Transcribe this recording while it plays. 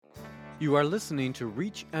You are listening to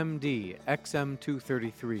ReachMD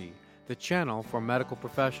XM233, the channel for medical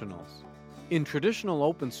professionals. In traditional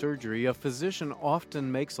open surgery, a physician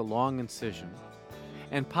often makes a long incision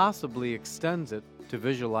and possibly extends it to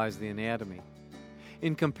visualize the anatomy.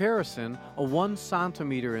 In comparison, a 1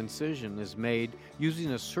 centimeter incision is made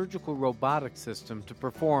using a surgical robotic system to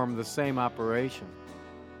perform the same operation.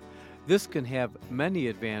 This can have many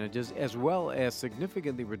advantages as well as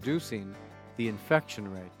significantly reducing the infection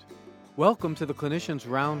rate. Welcome to the Clinicians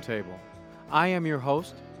Roundtable. I am your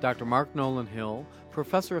host, Dr. Mark Nolan Hill,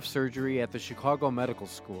 Professor of Surgery at the Chicago Medical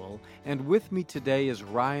School, and with me today is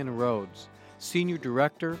Ryan Rhodes, Senior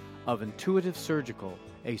Director of Intuitive Surgical,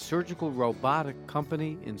 a surgical robotic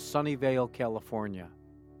company in Sunnyvale, California.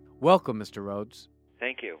 Welcome, Mr. Rhodes.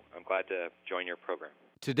 Thank you. I'm glad to join your program.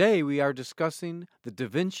 Today we are discussing the Da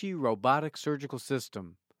Vinci robotic surgical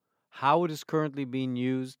system, how it is currently being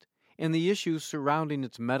used, and the issues surrounding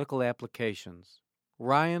its medical applications.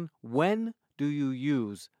 Ryan, when do you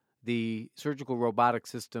use the surgical robotic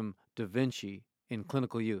system Da Vinci in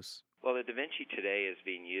clinical use? Well, the Da Vinci today is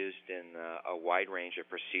being used in a wide range of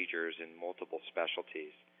procedures in multiple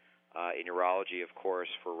specialties. In urology, of course,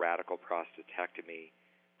 for radical prostatectomy,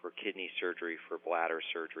 for kidney surgery, for bladder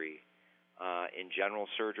surgery. In general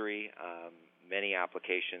surgery, many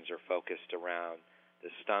applications are focused around the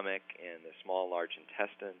stomach and the small and large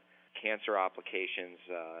intestine. Cancer applications,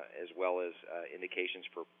 as well as indications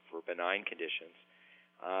for benign conditions,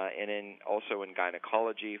 and also in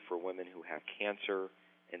gynecology for women who have cancer,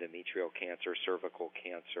 endometrial cancer, cervical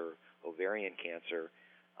cancer, ovarian cancer,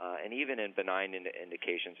 and even in benign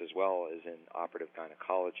indications as well as in operative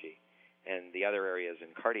gynecology, and the other areas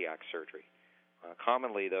in cardiac surgery.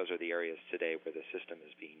 Commonly, those are the areas today where the system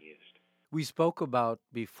is being used. We spoke about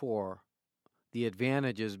before the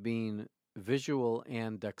advantages being visual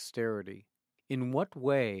and dexterity. In what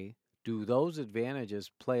way do those advantages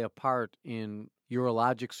play a part in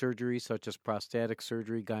urologic surgery, such as prostatic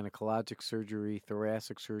surgery, gynecologic surgery,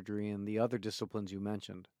 thoracic surgery, and the other disciplines you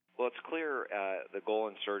mentioned? Well, it's clear the goal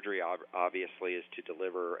in surgery, obviously, is to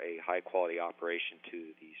deliver a high-quality operation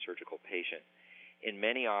to the surgical patient. In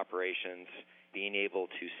many operations, being able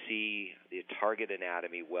to see the target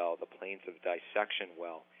anatomy well, the planes of dissection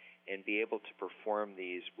well, and be able to perform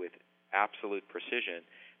these with absolute precision,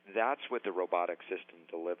 that's what the robotic system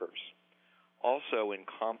delivers. Also in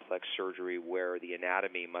complex surgery where the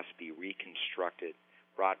anatomy must be reconstructed,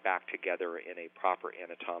 brought back together in a proper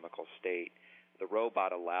anatomical state, the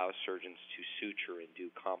robot allows surgeons to suture and do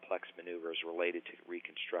complex maneuvers related to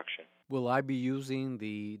reconstruction. Will I be using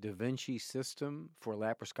the Da Vinci system for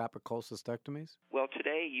laparoscopic cholecystectomies? Well,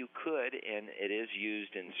 today you could, and it is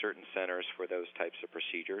used in certain centers for those types of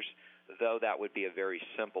procedures, though that would be a very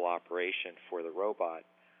simple operation for the robot.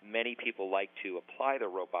 Many people like to apply the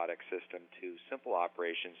robotic system to simple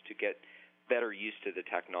operations to get better used to the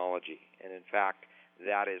technology. And in fact,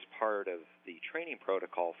 that is part of the training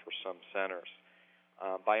protocol for some centers.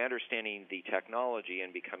 By understanding the technology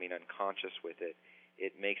and becoming unconscious with it,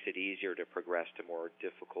 it makes it easier to progress to more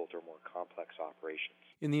difficult or more complex operations.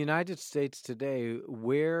 In the United States today,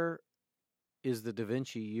 where is the Da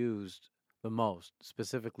Vinci used the most?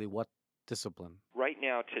 Specifically, what discipline? Right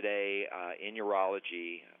now today, in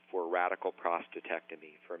urology, for radical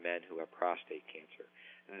prostatectomy for men who have prostate cancer,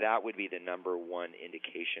 that would be the number one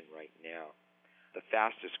indication right now. The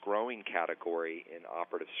fastest growing category in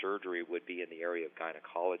operative surgery would be in the area of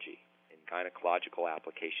gynecology. In gynecological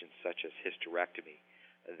applications such as hysterectomy,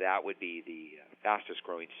 that would be the fastest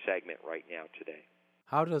growing segment right now today.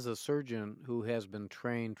 How does a surgeon who has been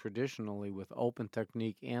trained traditionally with open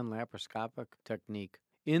technique and laparoscopic technique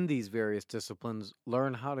in these various disciplines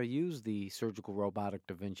learn how to use the surgical robotic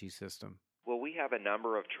Da Vinci system? Well, we have a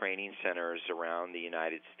number of training centers around the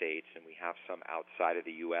United States, and we have some outside of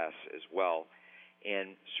the U.S. as well.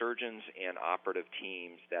 And surgeons and operative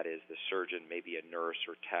teams, that is, the surgeon, maybe a nurse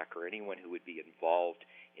or tech or anyone who would be involved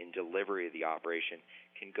in delivery of the operation,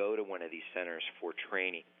 can go to one of these centers for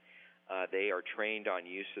training. They are trained on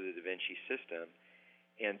use of the Da Vinci system,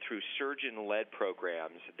 and through surgeon-led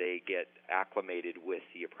programs, they get acclimated with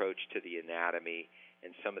the approach to the anatomy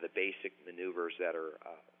and some of the basic maneuvers that are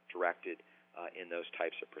directed in those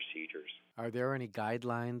types of procedures. Are there any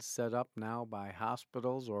guidelines set up now by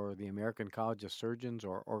hospitals or the American College of Surgeons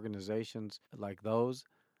or organizations like those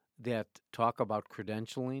that talk about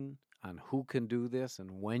credentialing on who can do this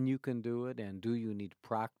and when you can do it, and do you need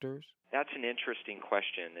proctors? That's an interesting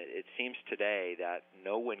question. It seems today that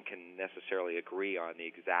no one can necessarily agree on the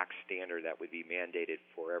exact standard that would be mandated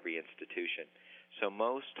for every institution. So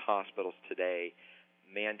most hospitals today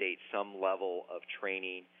mandate some level of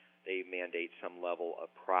training They mandate some level of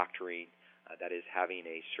proctoring, that is having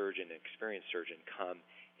a surgeon, an experienced surgeon, come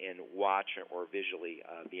and watch or visually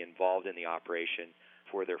be involved in the operation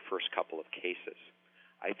for their first couple of cases.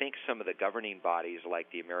 I think some of the governing bodies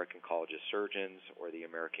like the American College of Surgeons or the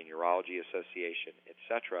American Urology Association,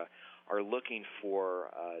 etc., are looking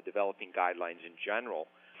for developing guidelines in general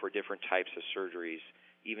for different types of surgeries,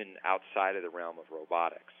 even outside of the realm of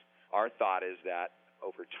robotics. Our thought is that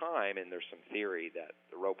over time, and there's some theory that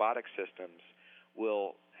the robotic systems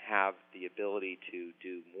will have the ability to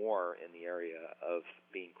do more in the area of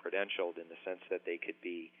being credentialed, in the sense that they could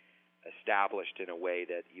be established in a way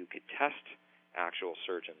that you could test actual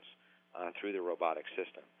surgeons through the robotic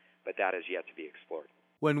system. But that is yet to be explored.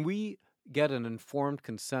 When we get an informed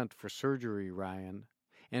consent for surgery, Ryan,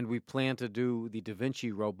 and we plan to do the Da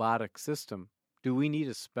Vinci robotic system, do we need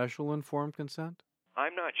a special informed consent?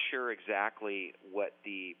 I'm not sure exactly what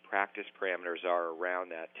the practice parameters are around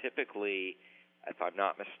that. Typically, if I'm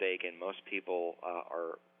not mistaken, most people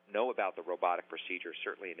know about the robotic procedure,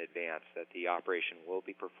 certainly in advance, that the operation will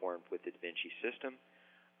be performed with the Da Vinci system.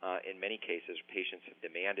 In many cases, patients have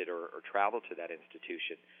demanded or traveled to that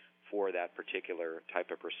institution for that particular type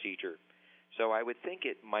of procedure. So I would think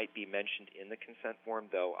it might be mentioned in the consent form,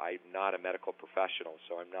 though I'm not a medical professional,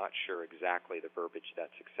 so I'm not sure exactly the verbiage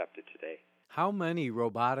that's accepted today. How many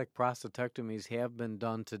robotic prostatectomies have been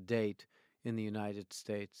done to date in the United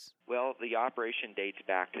States? Well, the operation dates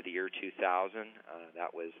back to the year 2000.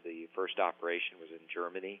 That was the first operation was in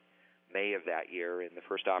Germany, May of that year, and the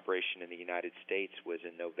first operation in the United States was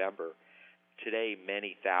in November. Today,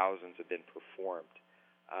 many thousands have been performed.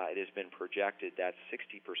 It has been projected that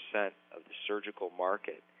 60% of the surgical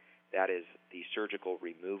market, that is the surgical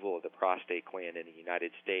removal of the prostate gland in the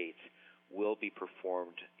United States, will be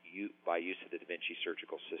performed by use of the Da Vinci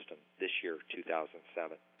surgical system this year,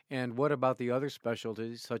 2007. And what about the other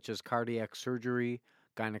specialties, such as cardiac surgery,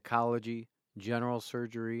 gynecology, general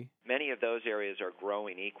surgery? Many of those areas are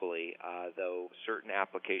growing equally, though certain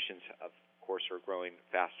applications, of course, are growing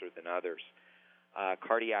faster than others.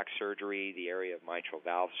 Cardiac surgery, the area of mitral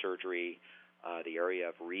valve surgery, the area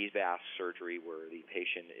of revasc surgery, where the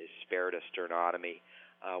patient is spared a sternotomy.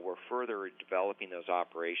 We're further developing those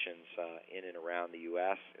operations in and around the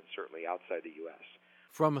U.S. and certainly outside the U.S.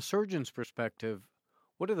 From a surgeon's perspective,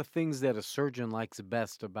 what are the things that a surgeon likes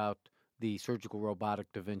best about the surgical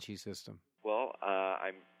robotic Da Vinci system? Well,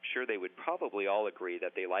 I'm sure they would probably all agree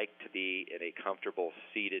that they like to be in a comfortable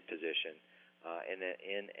seated position, in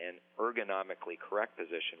an ergonomically correct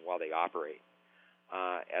position while they operate.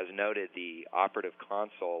 As noted, the operative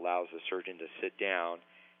console allows the surgeon to sit down,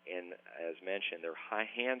 and as mentioned, their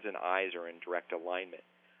hands and eyes are in direct alignment.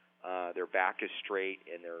 Their back is straight,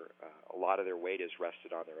 and a lot of their weight is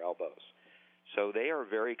rested on their elbows. So they are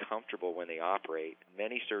very comfortable when they operate.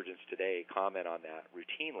 Many surgeons today comment on that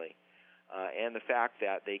routinely, and the fact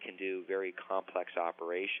that they can do very complex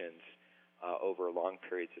operations over long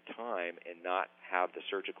periods of time and not have the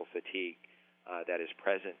surgical fatigue that is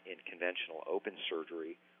present in conventional open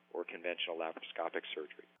surgery or conventional laparoscopic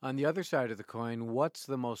surgery. On the other side of the coin, what's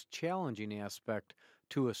the most challenging aspect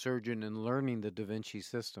to a surgeon in learning the Da Vinci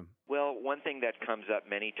system? Well, one thing that comes up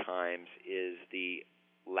many times is the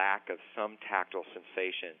lack of some tactile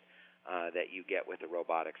sensation that you get with the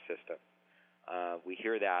robotic system. We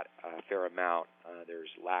hear that a fair amount.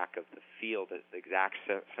 There's lack of the feel, the exact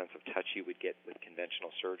sense of touch you would get with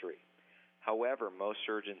conventional surgery. However, most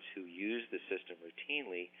surgeons who use the system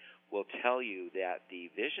routinely will tell you that the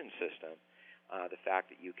vision system, the fact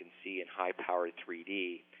that you can see in high-powered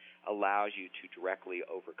 3D, allows you to directly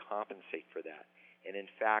overcompensate for that. And in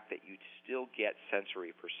fact, that you still get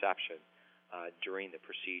sensory perception during the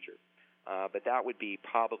procedure. But that would be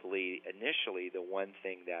probably initially the one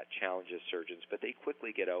thing that challenges surgeons, but they quickly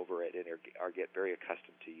get over it and get very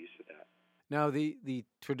accustomed to use of that. Now, the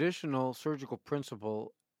traditional surgical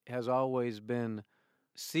principle has always been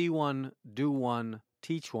see one, do one,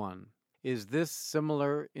 teach one. Is this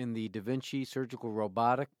similar in the Da Vinci surgical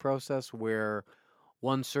robotic process, where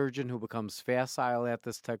one surgeon who becomes facile at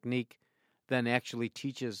this technique then actually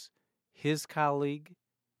teaches his colleague,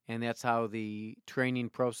 and that's how the training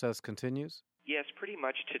process continues? Yes, pretty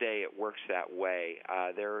much today it works that way.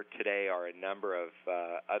 There today are a number of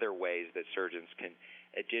other ways that surgeons can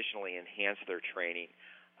additionally enhance their training.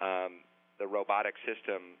 The robotic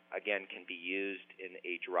system, again, can be used in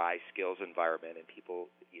a dry skills environment, and people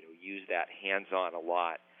use that hands-on a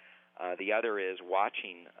lot. The other is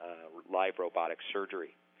watching live robotic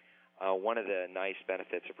surgery. One of the nice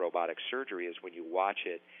benefits of robotic surgery is when you watch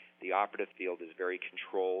it, the operative field is very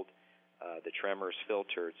controlled. the tremors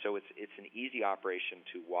filtered. So it's an easy operation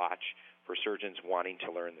to watch for surgeons wanting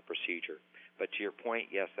to learn the procedure. But to your point,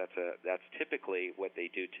 yes, that's typically what they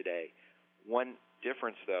do today. One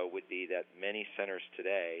difference, though, would be that many centers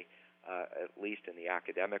today, at least in the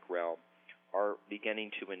academic realm, are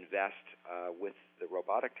beginning to invest with the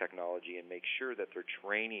robotic technology and make sure that they're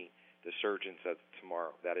training the surgeons of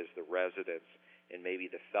tomorrow, that is, the residents and maybe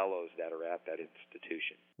the fellows that are at that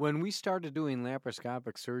institution. When we started doing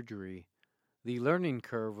laparoscopic surgery, the learning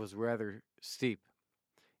curve was rather steep,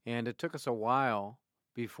 and it took us a while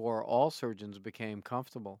before all surgeons became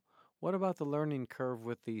comfortable. What about the learning curve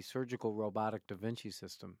with the surgical robotic Da Vinci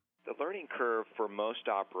system? The learning curve for most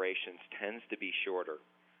operations tends to be shorter.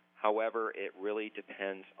 However, it really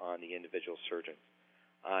depends on the individual surgeon.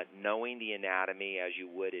 Knowing the anatomy as you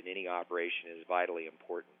would in any operation is vitally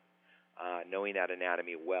important. Knowing that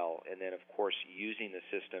anatomy well, and then, of course, using the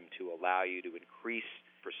system to allow you to increase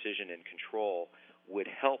precision and control would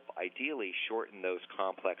help ideally shorten those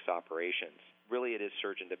complex operations. Really, it is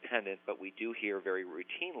surgeon dependent, but we do hear very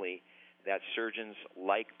routinely that surgeons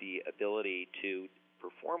like the ability to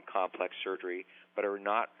perform complex surgery but are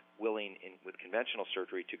not willing with conventional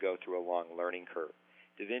surgery to go through a long learning curve.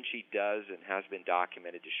 Da Vinci does and has been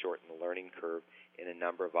documented to shorten the learning curve in a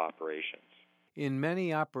number of operations. In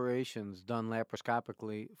many operations done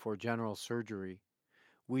laparoscopically for general surgery,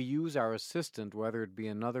 we use our assistant, whether it be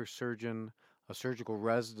another surgeon, a surgical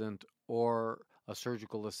resident, or a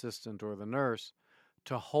surgical assistant or the nurse,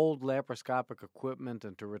 to hold laparoscopic equipment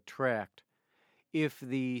and to retract. If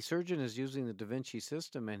the surgeon is using the Da Vinci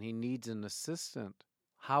system and he needs an assistant,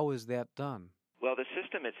 how is that done? Well, the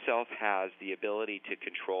system itself has the ability to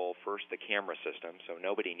control first the camera system, so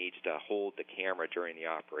nobody needs to hold the camera during the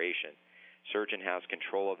operation. Surgeon has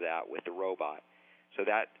control of that with the robot. So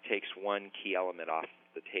that takes one key element off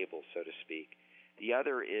the table, so to speak. The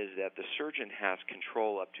other is that the surgeon has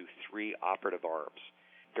control up to 3 operative arms.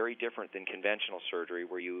 Very different than conventional surgery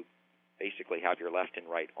where you basically have your left and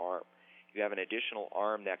right arm. You have an additional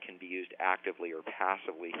arm that can be used actively or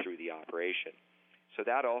passively through the operation. So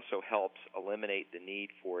that also helps eliminate the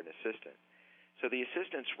need for an assistant. So the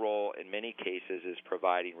assistant's role in many cases is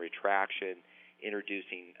providing retraction,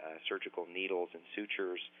 introducing surgical needles and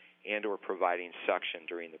sutures, and or providing suction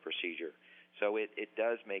during the procedure. So it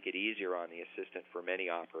does make it easier on the assistant for many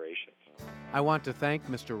operations. I want to thank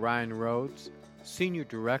Mr. Ryan Rhodes, Senior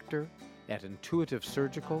Director at Intuitive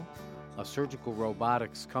Surgical, a surgical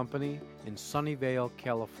robotics company in Sunnyvale,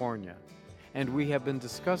 California. And we have been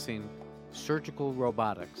discussing surgical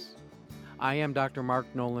robotics. I am Dr. Mark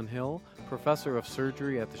Nolan Hill, Professor of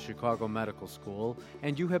Surgery at the Chicago Medical School,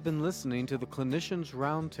 and you have been listening to the Clinicians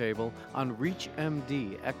Roundtable on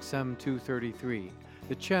ReachMD XM233,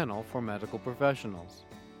 the channel for medical professionals.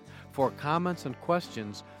 For comments and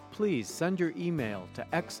questions, please send your email to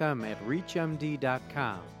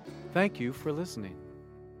xm@reachmd.com. Thank you for listening.